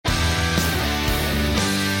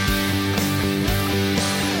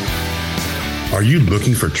Are you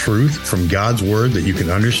looking for truth from God's Word that you can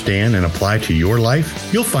understand and apply to your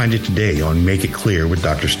life? You'll find it today on Make It Clear with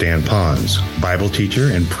Dr. Stan Ponz, Bible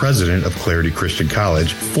teacher and president of Clarity Christian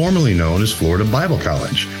College, formerly known as Florida Bible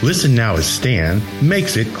College. Listen now as Stan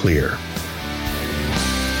makes it clear.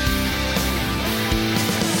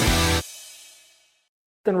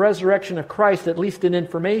 And resurrection of Christ, at least in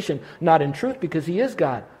information, not in truth, because He is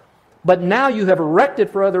God. But now you have erected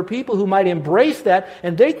for other people who might embrace that,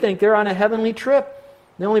 and they think they're on a heavenly trip.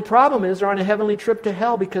 The only problem is they're on a heavenly trip to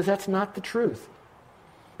hell, because that's not the truth.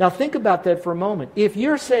 Now think about that for a moment. If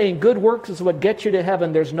you're saying good works is what gets you to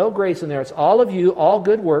heaven, there's no grace in there, it's all of you, all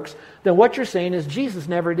good works, then what you're saying is Jesus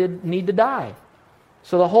never did need to die.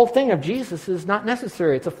 So the whole thing of Jesus is not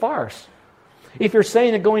necessary. It's a farce. If you're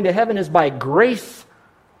saying that going to heaven is by grace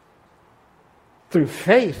through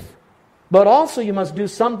faith, but also you must do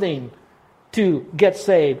something to get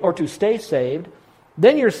saved or to stay saved,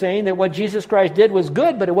 then you're saying that what Jesus Christ did was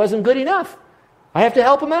good, but it wasn't good enough. I have to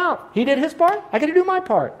help Him out. He did His part, I got to do my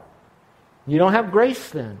part. You don't have grace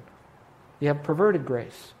then. You have perverted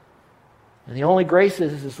grace. And the only grace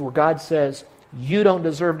is where God says, you don't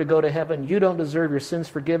deserve to go to heaven, you don't deserve your sins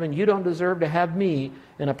forgiven, you don't deserve to have me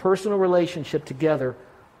in a personal relationship together,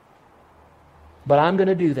 but I'm going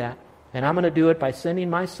to do that. And I'm going to do it by sending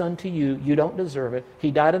my Son to you. You don't deserve it.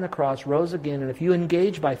 He died on the cross, rose again, and if you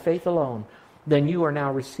engage by faith alone, then you are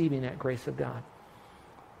now receiving that grace of God.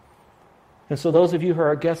 And so those of you who are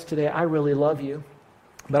our guests today, I really love you.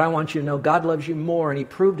 But I want you to know God loves you more, and He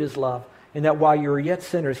proved His love, and that while you were yet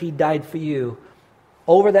sinners, He died for you.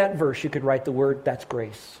 Over that verse, you could write the word, that's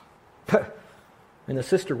grace. And the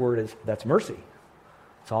sister word is, that's mercy.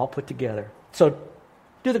 It's all put together. So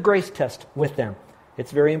do the grace test with them.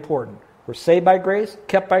 It's very important. We're saved by grace,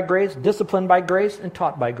 kept by grace, disciplined by grace, and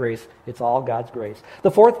taught by grace. It's all God's grace. The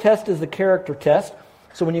fourth test is the character test.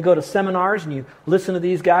 So when you go to seminars and you listen to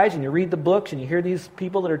these guys and you read the books and you hear these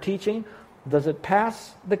people that are teaching, does it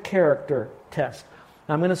pass the character test?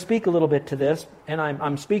 Now, I'm going to speak a little bit to this, and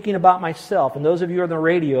I'm speaking about myself. And those of you on the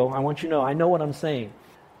radio, I want you to know, I know what I'm saying.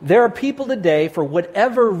 There are people today, for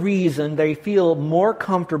whatever reason, they feel more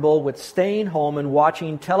comfortable with staying home and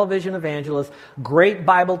watching television evangelists, great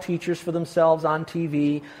Bible teachers for themselves on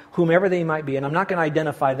TV, whomever they might be. And I'm not going to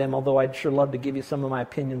identify them, although I'd sure love to give you some of my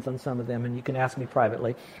opinions on some of them, and you can ask me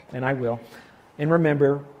privately, and I will. And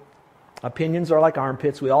remember, opinions are like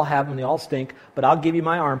armpits. We all have them, they all stink, but I'll give you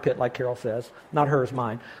my armpit, like Carol says. Not hers,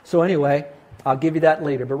 mine. So anyway, I'll give you that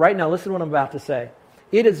later. But right now, listen to what I'm about to say.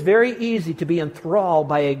 It is very easy to be enthralled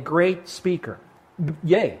by a great speaker.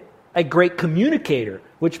 Yay, a great communicator,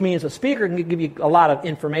 which means a speaker can give you a lot of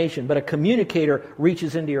information, but a communicator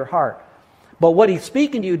reaches into your heart. But what he's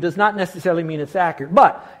speaking to you does not necessarily mean it's accurate.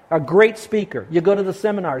 But a great speaker, you go to the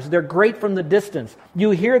seminars, they're great from the distance.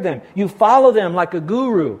 You hear them, you follow them like a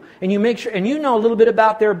guru, and you make sure, and you know a little bit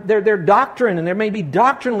about their doctrine, and they may be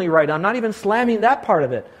doctrinally right. I'm not even slamming that part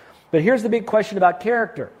of it. But here's the big question about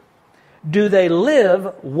character. Do they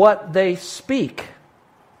live what they speak?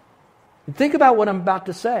 Think about what I'm about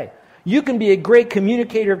to say. You can be a great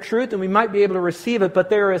communicator of truth, and we might be able to receive it,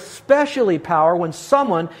 but there is especially power when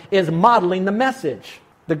someone is modeling the message.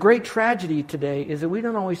 The great tragedy today is that we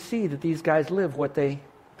don't always see that these guys live what they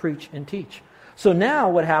preach and teach. So now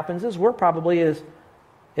what happens is we're probably is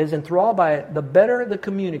enthralled by it. The better the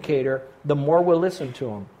communicator, the more we'll listen to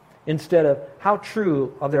them. Instead of how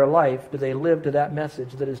true of their life do they live to that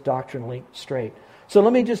message that is doctrinally straight. So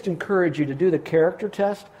let me just encourage you to do the character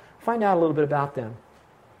test. Find out a little bit about them.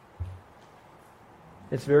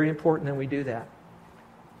 It's very important that we do that.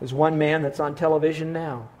 There's one man that's on television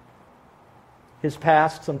now. His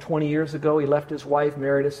past, some 20 years ago, he left his wife,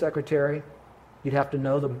 married a secretary. You'd have to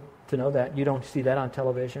know them to know that. You don't see that on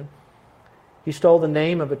television. He stole the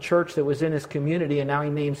name of a church that was in his community, and now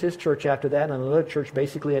he names his church after that, and another church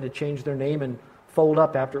basically had to change their name and fold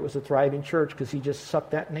up after it was a thriving church because he just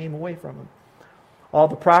sucked that name away from him. All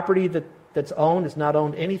the property that's owned is not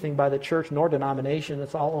owned anything by the church nor denomination.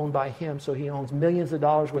 It's all owned by him, so he owns millions of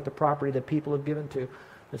dollars worth of property that people have given to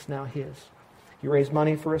that's now his. He raised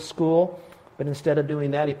money for a school, but instead of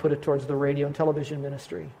doing that, he put it towards the radio and television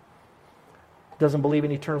ministry. Doesn't believe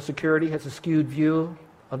in eternal security, has a skewed view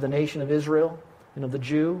of the nation of Israel and of the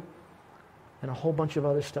Jew, and a whole bunch of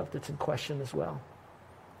other stuff that's in question as well.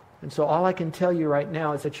 And so all I can tell you right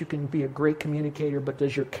now is that you can be a great communicator, but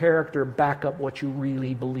does your character back up what you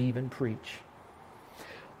really believe and preach?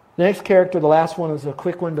 The next character, the last one, is a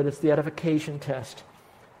quick one, but it's the edification test.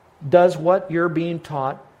 Does what you're being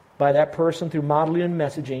taught by that person through modeling and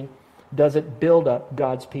messaging, does it build up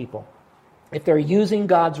God's people? If they're using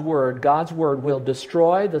God's Word will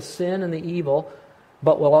destroy the sin and the evil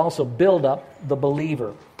but will also build up the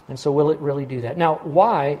believer. And so will it really do that? Now,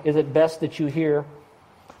 why is it best that you hear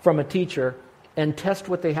from a teacher and test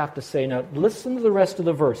what they have to say? Now, listen to the rest of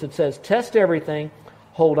the verse. It says, test everything,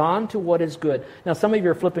 hold on to what is good. Now, some of you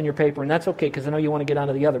are flipping your paper, and that's okay, because I know you want to get on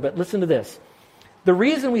to the other. But listen to this. The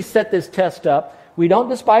reason we set this test up, we don't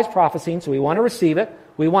despise prophesying, so we want to receive it.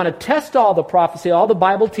 We want to test all the prophecy, all the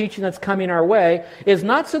Bible teaching that's coming our way, is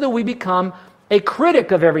not so that we become a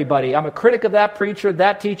critic of everybody. I'm a critic of that preacher,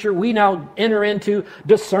 that teacher. We now enter into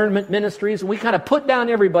discernment ministries, and we kind of put down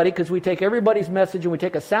everybody because we take everybody's message and we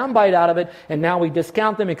take a sound bite out of it, and now we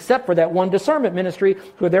discount them except for that one discernment ministry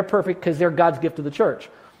who they're perfect because they're God's gift to the church.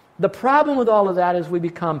 The problem with all of that is we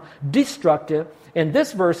become destructive, and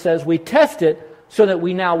this verse says we test it so that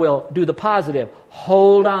we now will do the positive.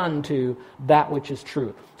 Hold on to that which is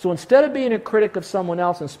true. So instead of being a critic of someone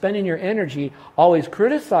else and spending your energy always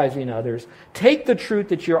criticizing others, take the truth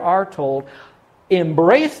that you are told,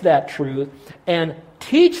 embrace that truth, and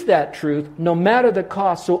teach that truth no matter the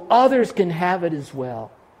cost so others can have it as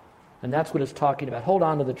well. And that's what it's talking about. Hold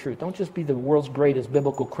on to the truth. Don't just be the world's greatest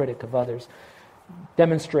biblical critic of others.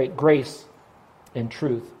 Demonstrate grace and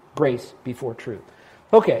truth. Grace before truth.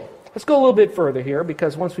 Okay, let's go a little bit further here,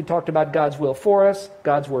 because once we talked about God's will for us,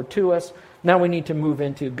 God's word to us, now we need to move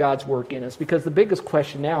into God's work in us. Because the biggest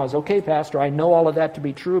question now is, okay, Pastor, I know all of that to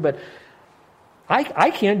be true, but I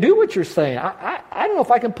can't do what you're saying. I don't know if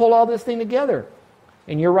I can pull all this thing together.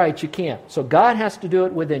 And you're right, you can't. So God has to do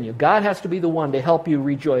it within you. God has to be the one to help you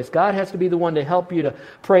rejoice. God has to be the one to help you to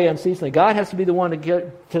pray unceasingly. God has to be the one to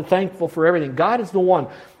get to thankful for everything. God is the one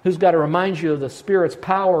who's got to remind you of the Spirit's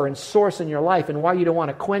power and source in your life and why you don't want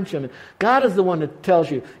to quench Him. And God is the one that tells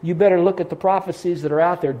you, you better look at the prophecies that are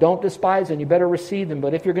out there. Don't despise them. You better receive them.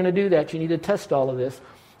 But if you're going to do that, you need to test all of this.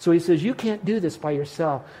 So He says, you can't do this by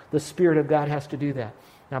yourself. The Spirit of God has to do that.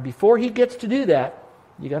 Now, before He gets to do that,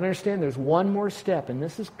 you got to understand there's one more step, and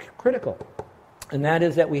this is critical. And that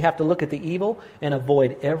is that we have to look at the evil and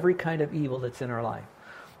avoid every kind of evil that's in our life.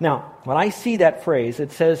 Now, when I see that phrase,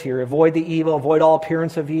 it says here, avoid the evil, avoid all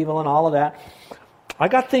appearance of evil and all of that, I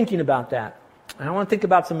got thinking about that. And I want to think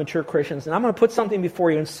about some mature Christians, and I'm going to put something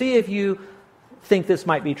before you and see if you think this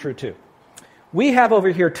might be true too. We have over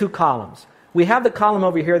here two columns. We have the column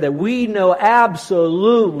over here that we know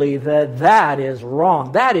absolutely that is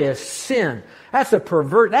wrong. That is sin. That's a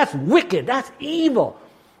pervert. That's wicked. That's evil.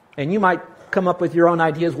 And you might come up with your own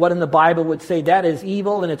ideas what in the Bible would say that is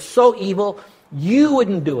evil, and it's so evil you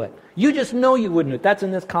wouldn't do it. You just know you wouldn't do it. That's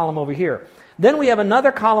in this column over here. Then we have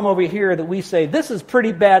another column over here that we say this is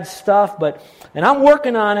pretty bad stuff, and I'm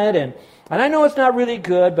working on it, and I know it's not really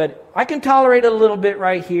good, but I can tolerate it a little bit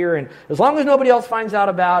right here, and as long as nobody else finds out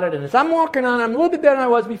about it, and as I'm working on it, I'm a little bit better than I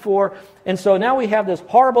was before. And so now we have this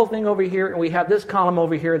horrible thing over here, and we have this column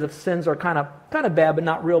over here that sins are kind of bad, but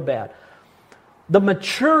not real bad. The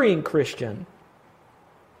maturing Christian,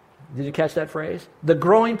 did you catch that phrase? The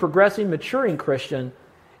growing, progressing, maturing Christian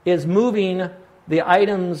is moving the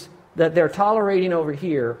items that they're tolerating over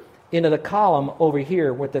here into the column over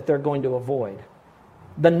here that they're going to avoid.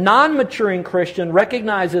 The non-maturing Christian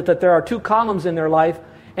recognizes that there are two columns in their life,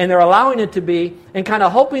 and they're allowing it to be, and kind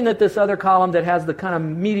of hoping that this other column that has the kind of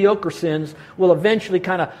mediocre sins will eventually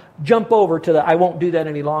kind of jump over to the I won't do that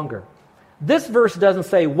any longer. This verse doesn't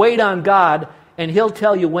say wait on God and He'll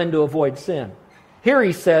tell you when to avoid sin. Here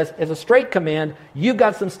He says, as a straight command, you've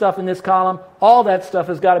got some stuff in this column, all that stuff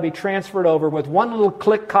has got to be transferred over with one little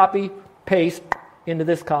click, copy, paste into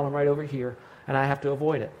this column right over here, and I have to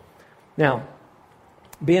avoid it. Now,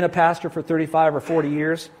 being a pastor for 35 or 40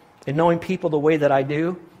 years and knowing people the way that I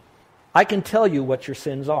do, I can tell you what your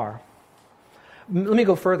sins are. Let me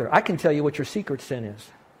go further. I can tell you what your secret sin is.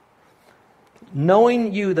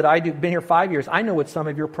 Knowing you that been here 5 years, I know what some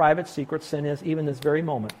of your private secret sin is even this very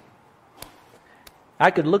moment.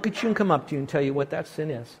 I could look at you and come up to you and tell you what that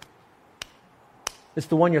sin is. It's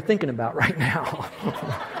the one you're thinking about right now.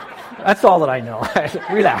 That's all that I know.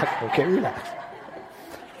 Relax, okay, relax.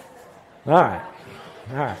 All right.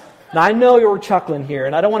 Now, I know you're chuckling here,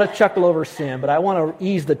 and I don't want to chuckle over sin, but I want to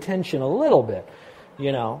ease the tension a little bit,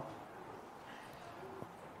 you know.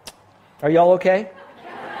 Are y'all okay?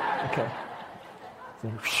 Okay.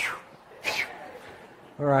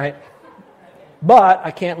 All right. But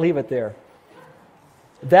I can't leave it there.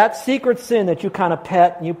 That secret sin that you kind of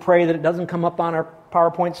pet and you pray that it doesn't come up on our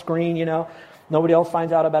PowerPoint screen, you know, nobody else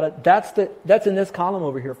finds out about it, that's in this column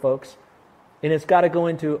over here, folks. And it's got to go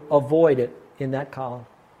into avoid it in that column.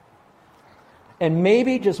 And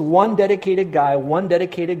maybe just one dedicated guy, one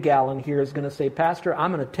dedicated gal in here is going to say, Pastor,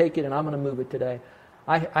 I'm going to take it and I'm going to move it today.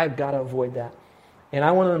 I've got to avoid that. And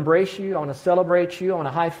I want to embrace you. I want to celebrate you. I want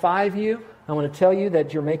to high-five you. I want to tell you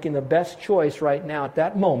that you're making the best choice right now, at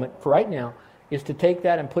that moment, for right now, is to take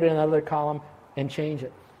that and put it in another column and change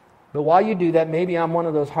it. But while you do that, maybe I'm one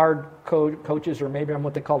of those hard coaches, or maybe I'm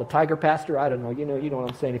what they call a tiger pastor. I don't know. You know what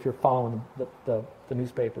I'm saying if you're following the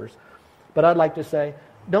newspapers. But I'd like to say,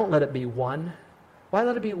 don't let it be one. Why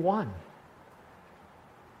let it be one?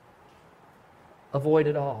 Avoid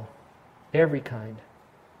it all. Every kind.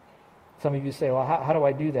 Some of you say, well, how do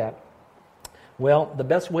I do that? Well, the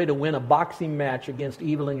best way to win a boxing match against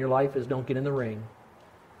evil in your life is don't get in the ring.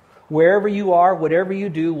 Wherever you are, whatever you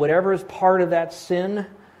do, whatever is part of that sin,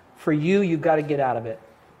 for you, you've got to get out of it.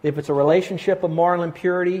 If it's a relationship of moral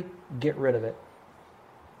impurity, get rid of it.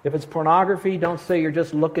 If it's pornography, don't say you're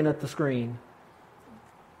just looking at the screen.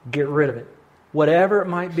 Get rid of it. Whatever it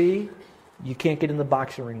might be, you can't get in the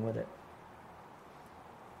boxing ring with it.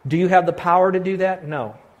 Do you have the power to do that?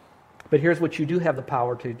 No. But here's what you do have the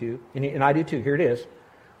power to do, and I do too. Here it is.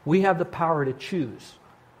 We have the power to choose.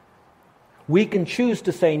 We can choose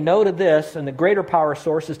to say no to this, and the greater power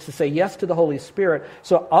source is to say yes to the Holy Spirit.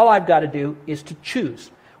 So all I've got to do is to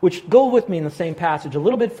choose. Which, go with me in the same passage a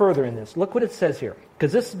little bit further in this. Look what it says here.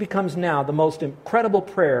 Because this becomes now the most incredible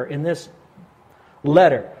prayer in this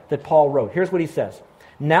letter that Paul wrote. Here's what he says.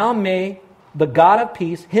 Now may the God of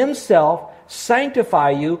peace himself sanctify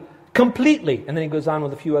you completely. And then he goes on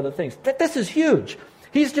with a few other things. This is huge.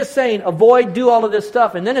 He's just saying, avoid, do all of this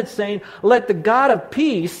stuff. And then it's saying, let the God of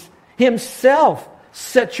peace himself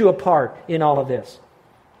set you apart in all of this.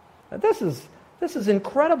 This is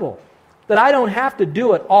incredible. That I don't have to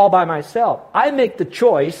do it all by myself. I make the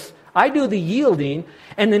choice, I do the yielding,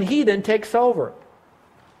 and then he then takes over.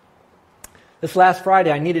 This last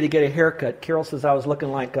Friday, I needed to get a haircut. Carol says I was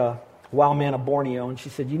looking like a wild man of Borneo, and she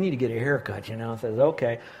said, you need to get a haircut, I says,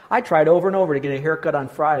 okay. I tried over and over to get a haircut on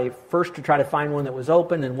Friday, first to try to find one that was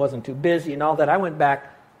open and wasn't too busy and all that. I went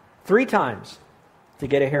back 3 times to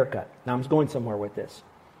get a haircut. Now I'm going somewhere with this.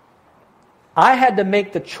 I had to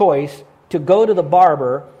make the choice to go to the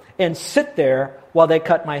barber and sit there while they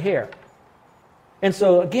cut my hair. And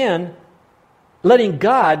so again, letting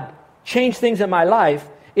God change things in my life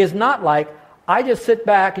is not like I just sit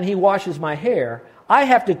back and he washes my hair. I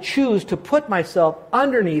have to choose to put myself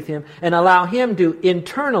underneath him and allow him to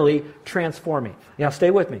internally transform me. Now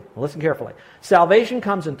stay with me. Listen carefully. Salvation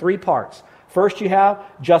comes in 3 parts. First you have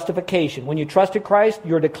justification. When you trusted Christ,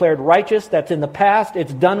 you're declared righteous. That's in the past.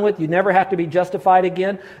 It's done with. You never have to be justified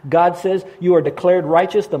again. God says you are declared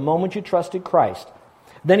righteous the moment you trusted Christ.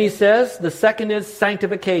 Then he says the second is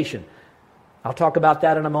sanctification. I'll talk about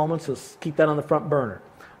that in a moment, so keep that on the front burner.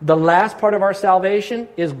 The last part of our salvation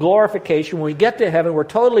is glorification. When we get to heaven, we're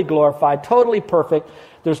totally glorified, totally perfect.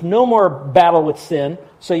 There's no more battle with sin.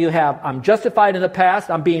 So you have, I'm justified in the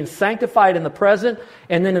past, I'm being sanctified in the present,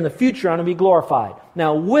 and then in the future I'm going to be glorified.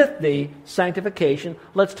 Now with the sanctification,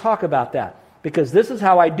 let's talk about that. Because this is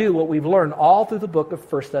how I do what we've learned all through the book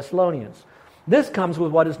of 1 Thessalonians. This comes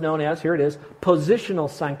with what is known as, here it is, positional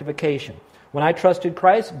sanctification. When I trusted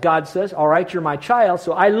Christ, God says, all right, you're my child,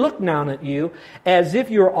 so I look now at you as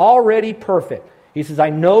if you're already perfect. He says, I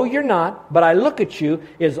know you're not, but I look at you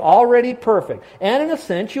as already perfect. And in a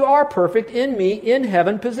sense, you are perfect in me in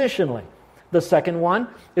heaven positionally. The second one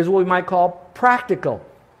is what we might call practical.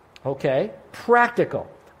 Okay?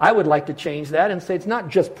 Practical. I would like to change that and say it's not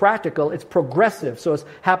just practical, it's progressive, so it's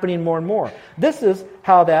happening more and more. This is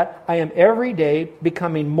how that I am every day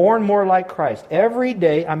becoming more and more like Christ. Every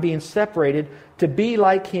day I'm being separated to be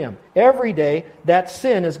like Him. Every day that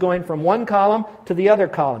sin is going from one column to the other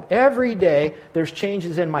column. Every day there's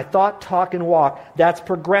changes in my thought, talk, and walk. That's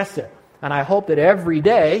progressive. And I hope that every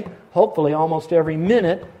day, hopefully almost every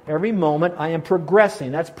minute, every moment, I am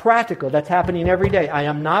progressing. That's practical. That's happening every day. I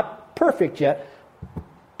am not perfect yet,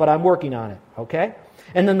 but I'm working on it, okay?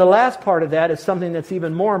 And then the last part of that is something that's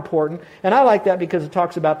even more important, and I like that because it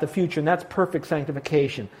talks about the future, and that's perfect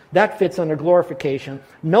sanctification. That fits under glorification.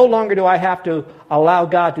 No longer do I have to allow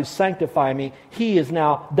God to sanctify me. He has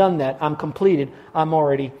now done that. I'm completed. I'm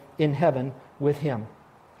already in heaven with Him.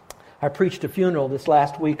 I preached a funeral this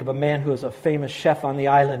last week of a man who was a famous chef on the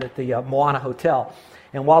island at the Moana Hotel.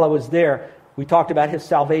 And while I was there, we talked about his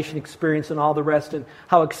salvation experience and all the rest and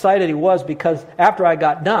how excited he was because after I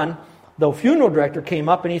got done, the funeral director came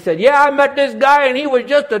up and he said, yeah, I met this guy and he was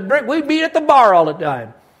just a drink. We'd be at the bar all the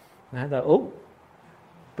time. And I thought, oh,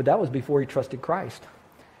 but that was before he trusted Christ.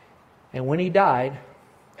 And when he died,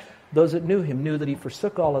 those that knew him knew that he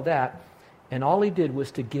forsook all of that and all he did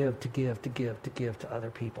was to give to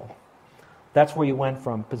other people. That's where you went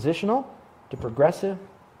from positional to progressive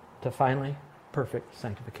to finally perfect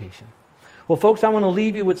sanctification. Well, folks, I want to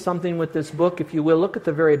leave you with something with this book, if you will. Look at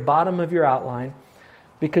the very bottom of your outline.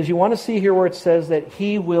 Because you want to see here where it says that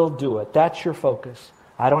He will do it. That's your focus.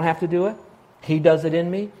 I don't have to do it. He does it in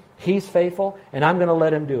me. He's faithful, and I'm going to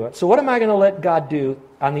let Him do it. So what am I going to let God do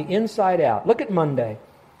on the inside out? Look at Monday.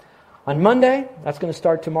 On Monday, that's going to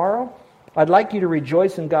start tomorrow, I'd like you to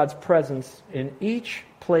rejoice in God's presence in each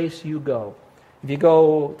place you go. If you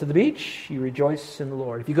go to the beach, you rejoice in the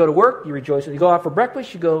Lord. If you go to work, you rejoice. If you go out for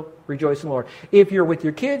breakfast, you go rejoice in the Lord. If you're with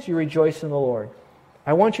your kids, you rejoice in the Lord.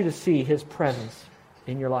 I want you to see His presence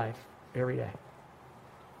in your life every day.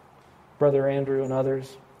 Brother Andrew and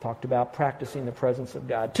others talked about practicing the presence of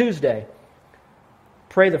God. Tuesday,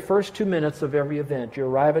 pray the first 2 minutes of every event. You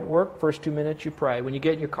arrive at work, first 2 minutes you pray. When you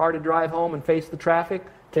get in your car to drive home and face the traffic,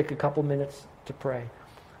 take a couple minutes to pray.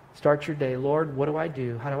 Start your day. Lord, what do I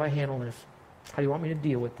do? How do I handle this? How do you want me to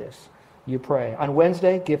deal with this? You pray. On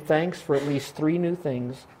Wednesday, give thanks for at least 3 new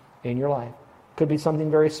things in your life. Could be something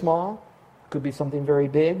very small. Could be something very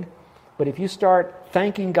big. But if you start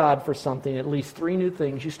thanking God for something, at least 3 new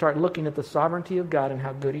things, you start looking at the sovereignty of God and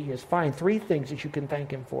how good He is. Find 3 things that you can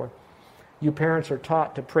thank Him for. You parents are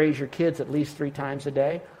taught to praise your kids at least 3 times a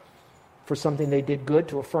day for something they did good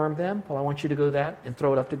to affirm them. Well, I want you to go that and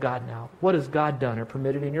throw it up to God now. What has God done or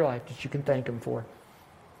permitted in your life that you can thank Him for?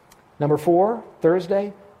 Number 4,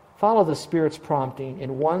 Thursday, follow the Spirit's prompting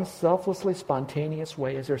in one selflessly spontaneous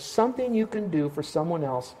way. Is there something you can do for someone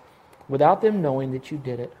else without them knowing that you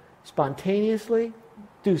did it? Spontaneously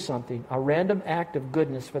do something, a random act of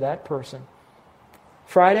goodness for that person.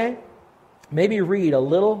 Friday, maybe read a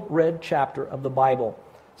little red chapter of the Bible.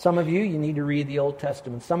 Some of you need to read the Old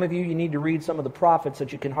Testament. Some of you need to read some of the prophets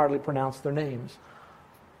that you can hardly pronounce their names.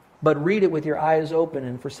 But read it with your eyes open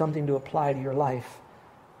and for something to apply to your life.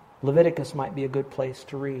 Leviticus might be a good place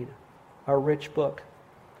to read. A rich book.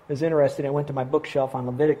 It was interesting. I went to my bookshelf on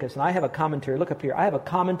Leviticus, and I have a commentary. Look up here. I have a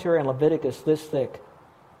commentary on Leviticus this thick.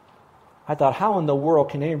 I thought, how in the world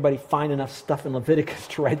can anybody find enough stuff in Leviticus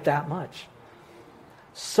to write that much?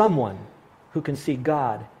 Someone who can see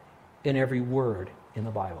God in every word in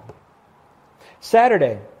the Bible.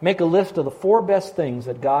 Saturday, make a list of the 4 best things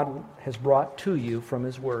that God has brought to you from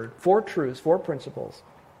His Word. 4 truths, 4 principles.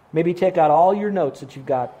 Maybe take out all your notes that you've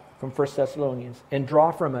got from 1 Thessalonians and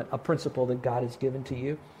draw from it a principle that God has given to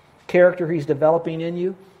you. Character He's developing in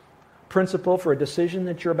you. Principle for a decision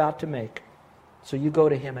that you're about to make. So you go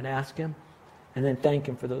to Him and ask Him and then thank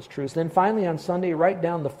Him for those truths. Then finally on Sunday, write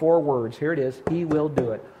down the 4 words. Here it is. He will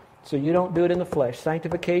do it. So you don't do it in the flesh.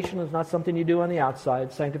 Sanctification is not something you do on the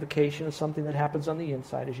outside. Sanctification is something that happens on the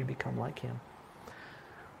inside as you become like Him.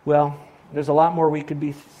 Well, there's a lot more we could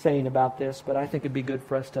be saying about this, but I think it'd be good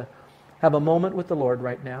for us to have a moment with the Lord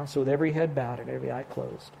right now. So with every head bowed and every eye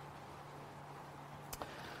closed.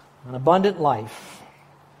 An abundant life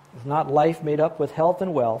is not life made up with health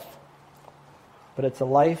and wealth, but it's a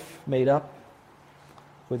life made up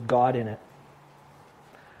with God in it.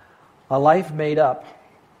 A life made up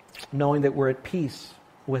knowing that we're at peace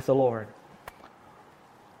with the Lord.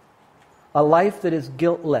 A life that is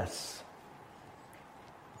guiltless.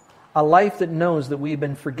 A life that knows that we've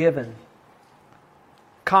been forgiven.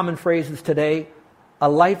 Common phrases today, a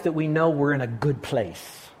life that we know we're in a good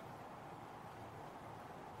place.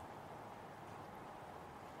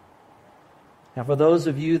 Now, for those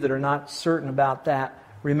of you that are not certain about that,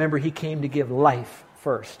 remember He came to give life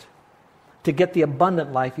first. To get the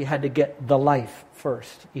abundant life, He had to get the life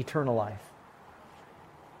first, eternal life.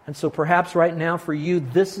 And so perhaps right now for you,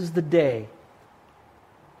 this is the day.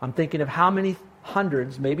 I'm thinking of how many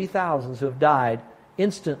hundreds, maybe thousands who have died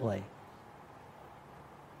instantly,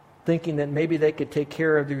 thinking that maybe they could take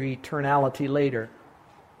care of their eternality later,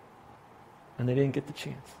 and they didn't get the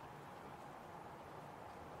chance.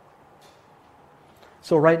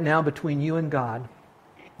 So right now, between you and God,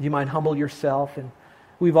 you might humble yourself, and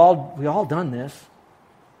we've all done this,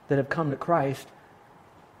 that have come to Christ.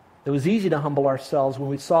 It was easy to humble ourselves when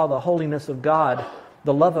we saw the holiness of God,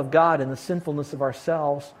 the love of God, and the sinfulness of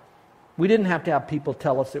ourselves. We didn't have to have people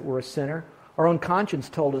tell us that we're a sinner. Our own conscience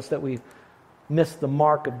told us that we've missed the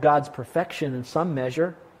mark of God's perfection in some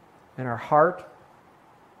measure, in our heart,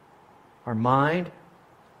 our mind,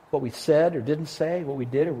 what we said or didn't say, what we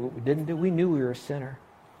did or what we didn't do. We knew we were a sinner.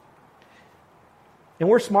 And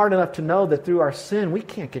we're smart enough to know that through our sin, we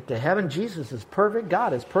can't get to heaven. Jesus is perfect.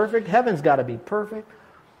 God is perfect. Heaven's got to be perfect.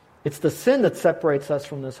 It's the sin that separates us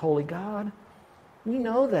from this holy God. We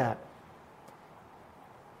know that.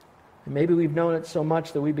 And maybe we've known it so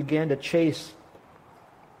much that we began to chase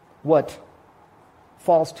what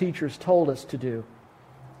false teachers told us to do.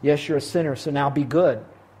 Yes, you're a sinner, so now be good.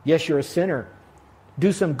 Yes, you're a sinner.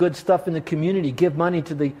 Do some good stuff in the community. Give money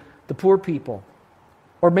to the poor people.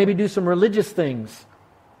 Or maybe do some religious things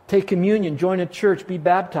Take communion, join a church, be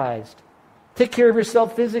baptized. Take care of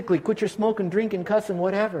yourself physically. Quit your smoking, drinking, cussing,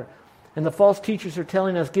 whatever. And the false teachers are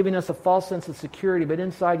telling us, giving us a false sense of security, but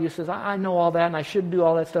inside you says, I know all that and I should do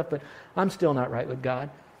all that stuff, but I'm still not right with God.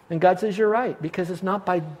 And God says, you're right, because it's not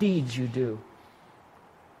by deeds you do.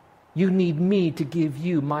 You need me to give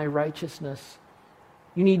you my righteousness.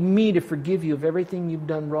 You need me to forgive you of everything you've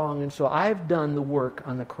done wrong. And so I've done the work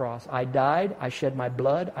on the cross. I died, I shed my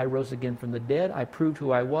blood, I rose again from the dead, I proved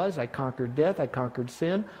who I was, I conquered death, I conquered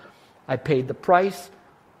sin, I paid the price.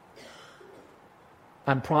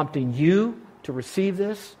 I'm prompting you to receive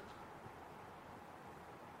this.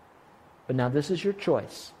 But now this is your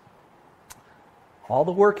choice. All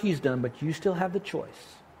the work He's done, but you still have the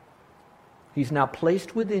choice. He's now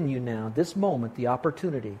placed within you now, this moment, the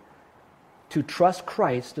opportunity to trust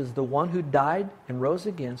Christ as the one who died and rose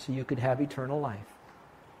again so you could have eternal life.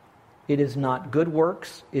 It is not good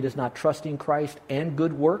works. It is not trusting Christ and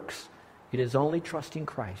good works. It is only trusting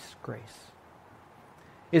Christ's grace.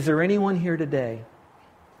 Is there anyone here today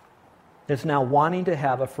that's now wanting to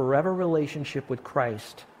have a forever relationship with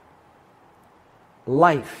Christ,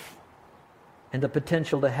 life, and the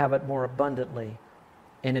potential to have it more abundantly?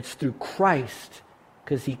 And it's through Christ,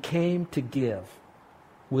 because He came to give.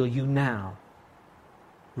 Will you now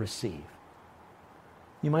receive?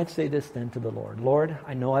 You might say this then to the Lord. Lord,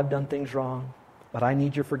 I know I've done things wrong, but I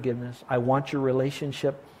need your forgiveness. I want your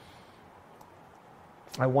relationship.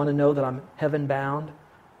 I want to know that I'm heaven bound,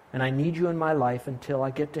 and I need you in my life until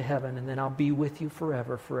I get to heaven, and then I'll be with you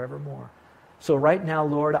forever, forevermore. So right now,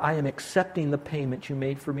 Lord, I am accepting the payment you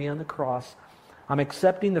made for me on the cross. I'm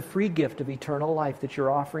accepting the free gift of eternal life that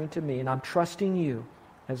you're offering to me, and I'm trusting you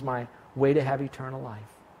as my way to have eternal life.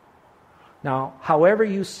 Now, however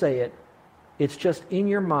you say it, it's just in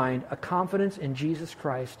your mind a confidence in Jesus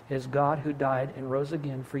Christ as God who died and rose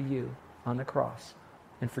again for you on the cross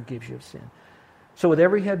and forgives you of sin. So with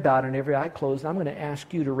every head bowed and every eye closed, I'm going to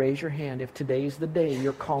ask you to raise your hand if today's the day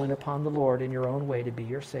you're calling upon the Lord in your own way to be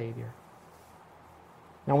your Savior.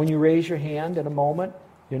 Now, when you raise your hand in a moment,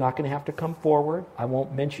 you're not going to have to come forward. I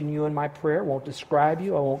won't mention you in my prayer, won't describe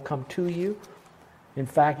you, I won't come to you. In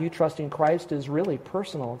fact, you trusting Christ is really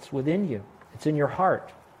personal. It's within you. It's in your heart,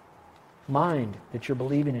 mind, that you're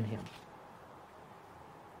believing in Him.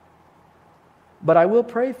 But I will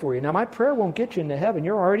pray for you. Now, my prayer won't get you into heaven.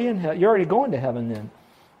 You're already in you're already going to heaven then,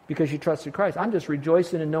 because you trusted Christ. I'm just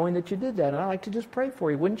rejoicing in knowing that you did that, and I like to just pray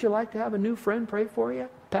for you. Wouldn't you like to have a new friend pray for you?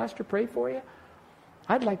 Pastor, pray for you?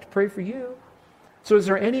 I'd like to pray for you. So is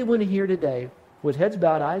there anyone here today with heads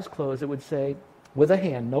bowed, eyes closed, that would say, with a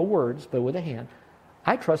hand, no words, but with a hand,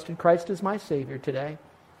 I trusted Christ as my Savior today.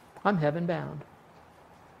 I'm heaven bound.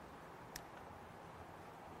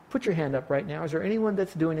 Put your hand up right now. Is there anyone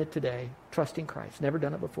that's doing it today, trusting Christ, never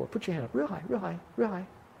done it before? Put your hand up real high, real high, real high.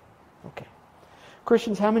 Okay.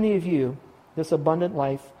 Christians, how many of you, this abundant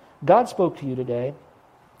life, God spoke to you today,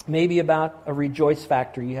 maybe about a rejoice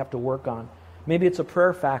factor you have to work on. Maybe it's a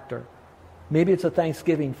prayer factor. Maybe it's a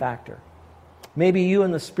thanksgiving factor. Maybe you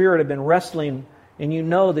and the Spirit have been wrestling, and you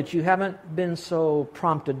know that you haven't been so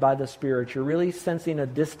prompted by the Spirit. You're really sensing a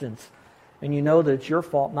distance, and you know that it's your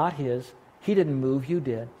fault, not His. He didn't move, you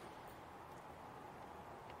did.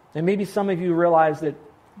 And maybe some of you realize that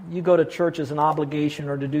you go to church as an obligation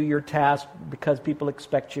or to do your task because people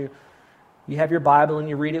expect you. You have your Bible and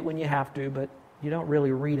you read it when you have to, but you don't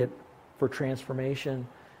really read it for transformation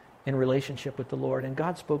in relationship with the Lord. And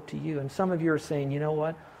God spoke to you. And some of you are saying, you know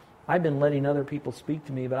what? I've been letting other people speak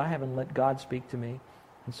to me, but I haven't let God speak to me.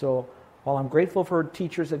 And so while I'm grateful for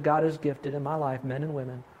teachers that God has gifted in my life, men and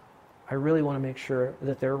women, I really want to make sure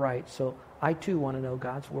that they're right. So I too want to know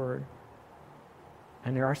God's Word.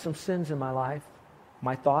 And there are some sins in my life,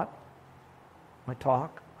 my thought, my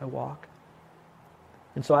talk, my walk.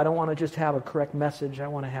 And so I don't want to just have a correct message. I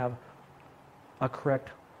want to have a correct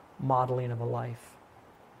modeling of a life.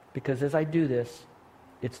 Because as I do this,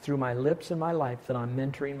 it's through my lips and my life that I'm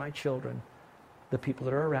mentoring my children, the people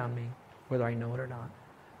that are around me, whether I know it or not.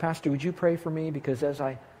 Pastor, would you pray for me? Because as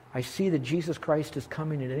I see that Jesus Christ is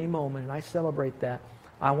coming at any moment, and I celebrate that,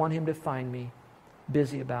 I want Him to find me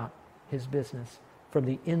busy about His business from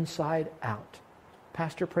the inside out.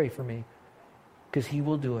 Pastor, pray for me, because He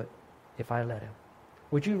will do it if I let Him.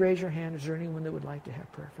 Would you raise your hand? Is there anyone that would like to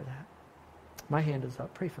have prayer for that? My hand is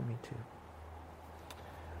up. Pray for me too.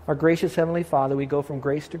 Our gracious Heavenly Father, we go from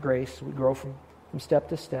grace to grace. We grow from step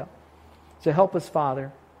to step. So help us,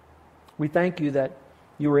 Father. We thank you that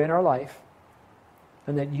you are in our life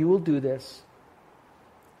and that you will do this.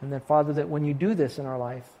 And that, Father, that when you do this in our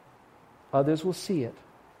life, others will see it.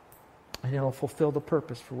 And it will fulfill the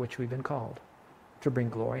purpose for which we've been called, to bring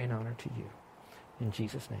glory and honor to you. In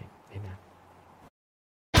Jesus' name, amen.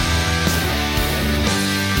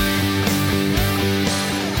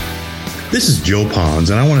 This is Joe Ponz,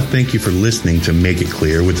 and I want to thank you for listening to Make It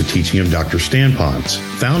Clear with the teaching of Dr. Stan Ponz,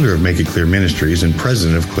 founder of Make It Clear Ministries and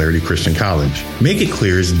president of Clarity Christian College. Make It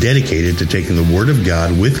Clear is dedicated to taking the Word of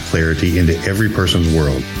God with clarity into every person's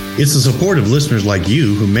world. It's the support of listeners like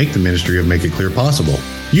you who make the ministry of Make It Clear possible.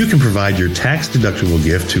 You can provide your tax-deductible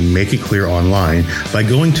gift to Make It Clear online by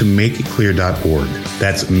going to makeitclear.org.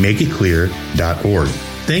 That's makeitclear.org.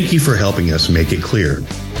 Thank you for helping us make it clear.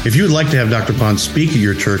 If you would like to have Dr. Ponz speak at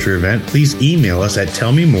your church or event, please email us at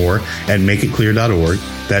tellmemore@makeitclear.org.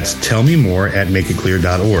 That's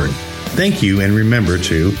tellmemore@makeitclear.org. Thank you, and remember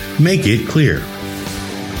to make it clear.